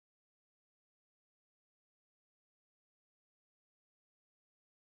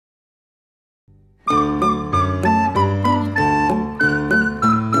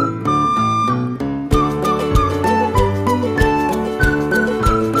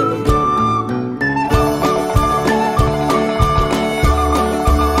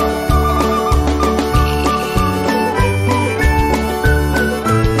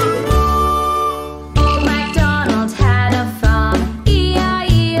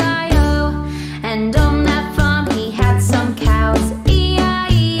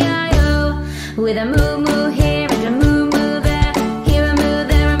With a moo moo here and a moo moo there, here a moo,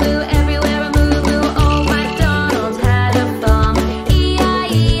 there a moo, everywhere a moo moo. Old MacDonald had a farm,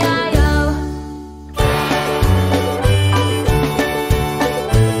 E-I-E-I-O.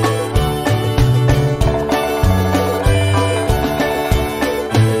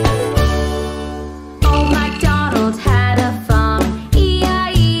 Old MacDonald had a farm,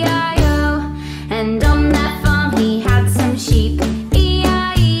 E-I-E-I-O. And on that farm he had some sheep,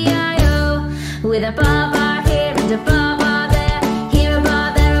 with a ba-ba here and a ba-ba there, here a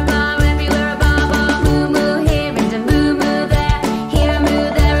ba, there a ba, everywhere a ba-ba. Moo moo here and a moo moo there, here a moo,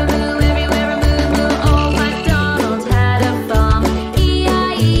 there a moo, everywhere a moo moo. Old MacDonald had a farm,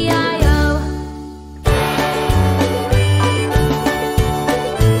 E-I-E-I-O.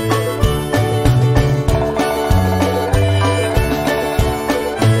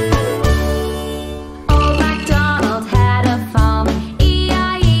 Old MacDonald had a farm,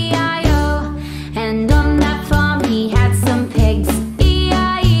 and on that farm he had some pigs,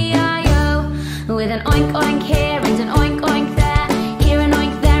 E-I-E-I-O. With an oink oink here and an oink oink there, here an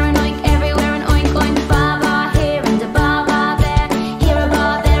oink, there an oink, everywhere an oink oink. Ba-ba here and a ba-ba there, here a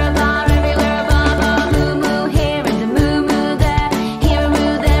ba, there a ba, everywhere a ba-ba. Moo moo here and a moo moo there, here a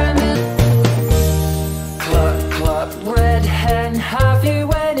moo, there a moo. Cluck cluck, red hen, have you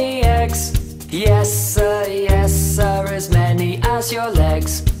any eggs? Yes sir, as many as your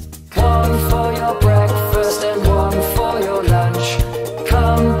legs. One for your breakfast and one for your lunch.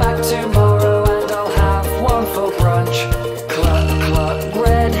 Come back tomorrow and I'll have one for brunch. Cluck cluck,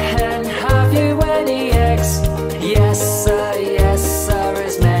 red hen, have you any eggs? Yes sir,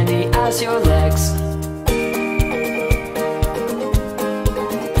 as many as your legs.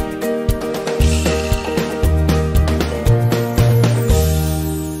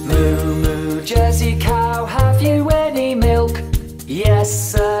 Moo moo, Jersey cow, have you any milk? Yes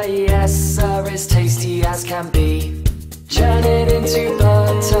sir, as tasty as can be. Churn it into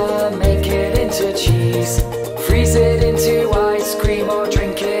butter, make it into cheese. Freeze it into ice cream or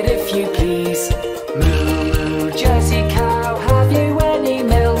drink it if you please. Moo moo, Jersey cow, have you any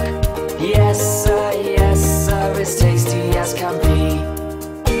milk? Yes sir, as tasty as can be.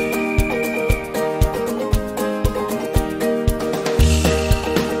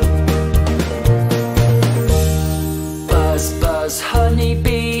 Buzz buzz,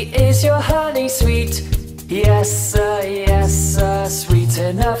 honeybee, is your honey sweet? Yes sir, sweet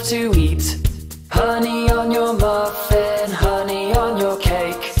enough to eat. Honey on your muffin, honey on your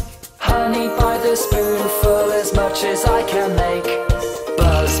cake. Honey by the spoonful, as much as I can make.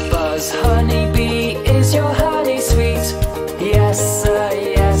 Buzz buzz, honeybee, is your honey sweet? Yes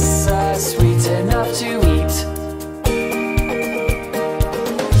sir, sweet enough to eat.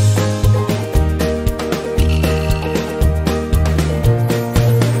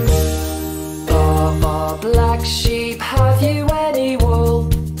 Black sheep, have you any wool?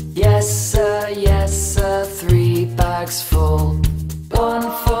 Yes sir, 3 bags full. One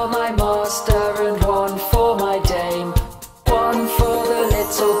for my master and one for my dame. One for the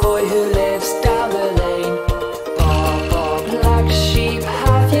little boy who lives down the lane. Black sheep,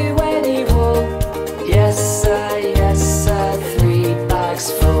 have you any wool? Yes sir, 3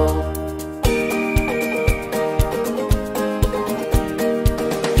 bags full.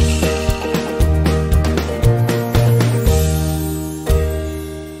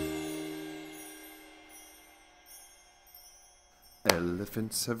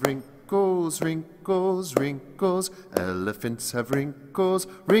 Elephants have wrinkles, wrinkles, wrinkles. Elephants have wrinkles,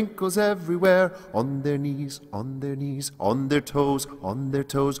 wrinkles everywhere. On their knees, on their knees, on their toes, on their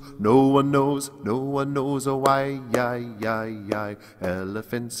toes. No one knows, oh why, yi.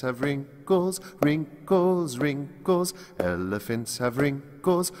 Elephants have wrinkles, wrinkles, wrinkles. Elephants have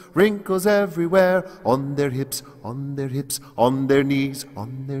wrinkles, wrinkles everywhere. On their hips, on their hips, on their knees,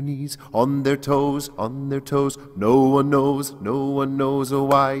 on their knees, on their toes, on their toes. No one knows, oh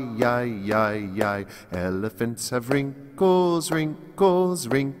why, yi. Elephants have wrinkles, wrinkles,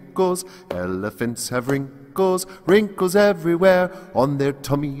 wrinkles. Elephants have wrinkles. wrinkles, wrinkles everywhere. On their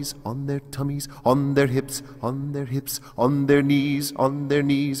tummies, on their tummies, on their hips, on their hips, on their knees, on their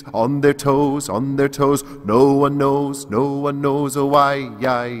knees, on their toes, on their toes. No one knows, oh why,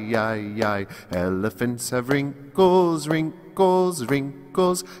 yi. Elephants have wrinkles, wrinkles,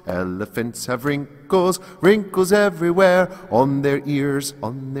 wrinkles. Elephants have wrinkles, wrinkles everywhere. On their ears,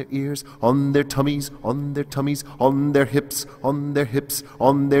 on their ears, on their tummies, on their tummies, on their hips, on their hips,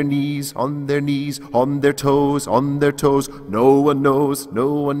 on their knees, on their knees, on their toes, on their toes. No one knows,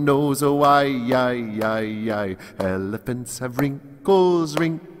 oh why, yi. Elephants have wrinkles,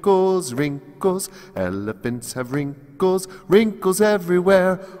 wrinkles, wrinkles. Elephants have wrinkles, wrinkles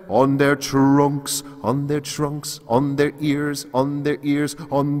everywhere. On their trunks, on their trunks, on their ears, on their ears,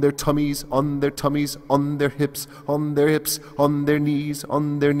 on their tummies, on their tummies, on their hips, on their hips, on their knees,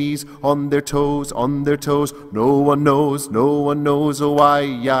 on their knees, on their toes, on their toes. No one knows, oh why,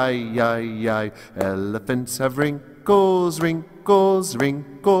 yi. Elephants have wrinkles, wrinkles,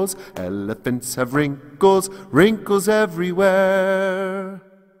 wrinkles. Elephants have wrinkles, wrinkles everywhere.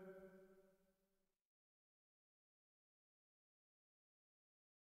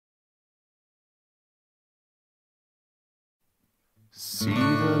 See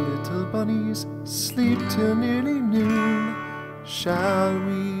the little bunnies sleep till nearly noon. Shall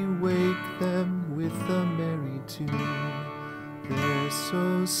we wake them with a merry tune? They're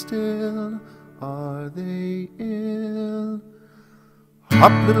so still, are they ill?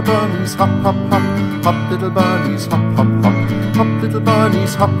 Hop, little bunnies, hop, hop, hop. Hop, little bunnies, hop, hop, hop. Hop, little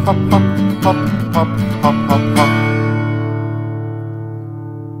bunnies, hop, hop, hop. Hop, hop, hop, hop, hop.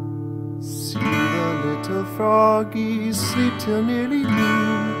 See the little froggies sleep till nearly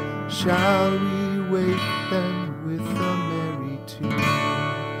noon. Shall we wake them with a merry tune?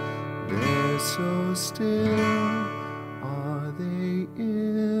 They're so still, are they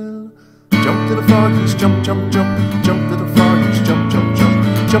ill? Jump, little froggies, jump, jump, jump. Jump, little froggies, jump, jump,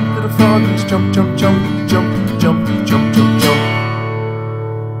 jump. Jump, little froggies, jump, jump, jump. Jump, jump, jump, jump, jump.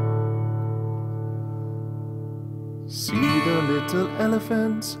 See the little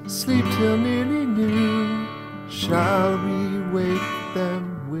elephants sleep till nearly noon. Shall we wake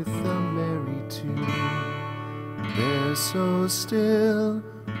them with a merry tune? They're so still,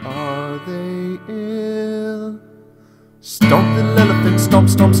 are they ill? Stomp, little elephant, stomp,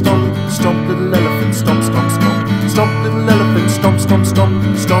 stomp, stomp. Stomp, little elephant, stomp, stomp, stomp. Stomp, little elephant, stomp, stomp,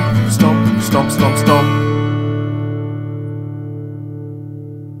 stomp. Stomp, stomp, stomp, stomp, stomp.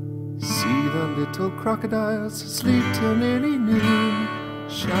 See the little crocodiles sleep till nearly noon.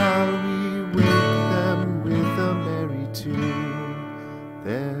 Shall we wake them with a merry tune?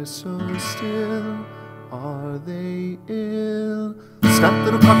 They're so still, are they ill? Snap,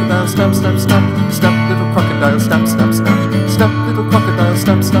 little crocodile, snap, snap, snap. Snap, little crocodile, snap, snap, snap. Snap, little crocodile,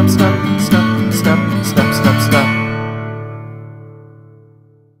 snap, snap, snap. Snap, snap, snap, snap, snap.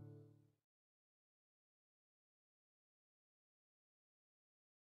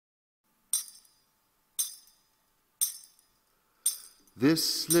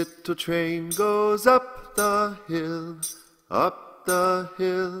 This little train goes up the hill, up the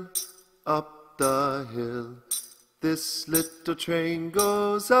hill, up the hill. This little train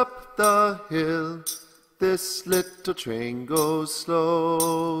goes up the hill. This little train goes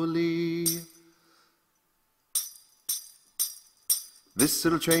slowly. This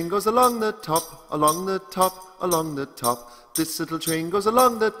little train goes along the top, along the top, along the top. This little train goes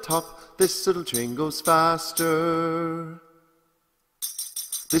along the top. This little train goes faster.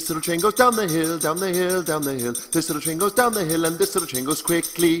 This little train goes down the hill, down the hill, down the hill. This little train goes down the hill, and this little train goes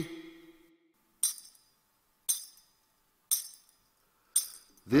quickly.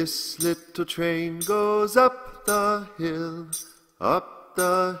 This little train goes up the hill, up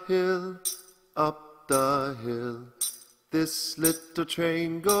the hill, up the hill. This little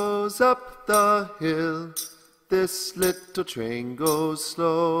train goes up the hill. This little train goes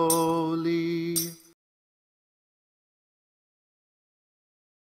slowly.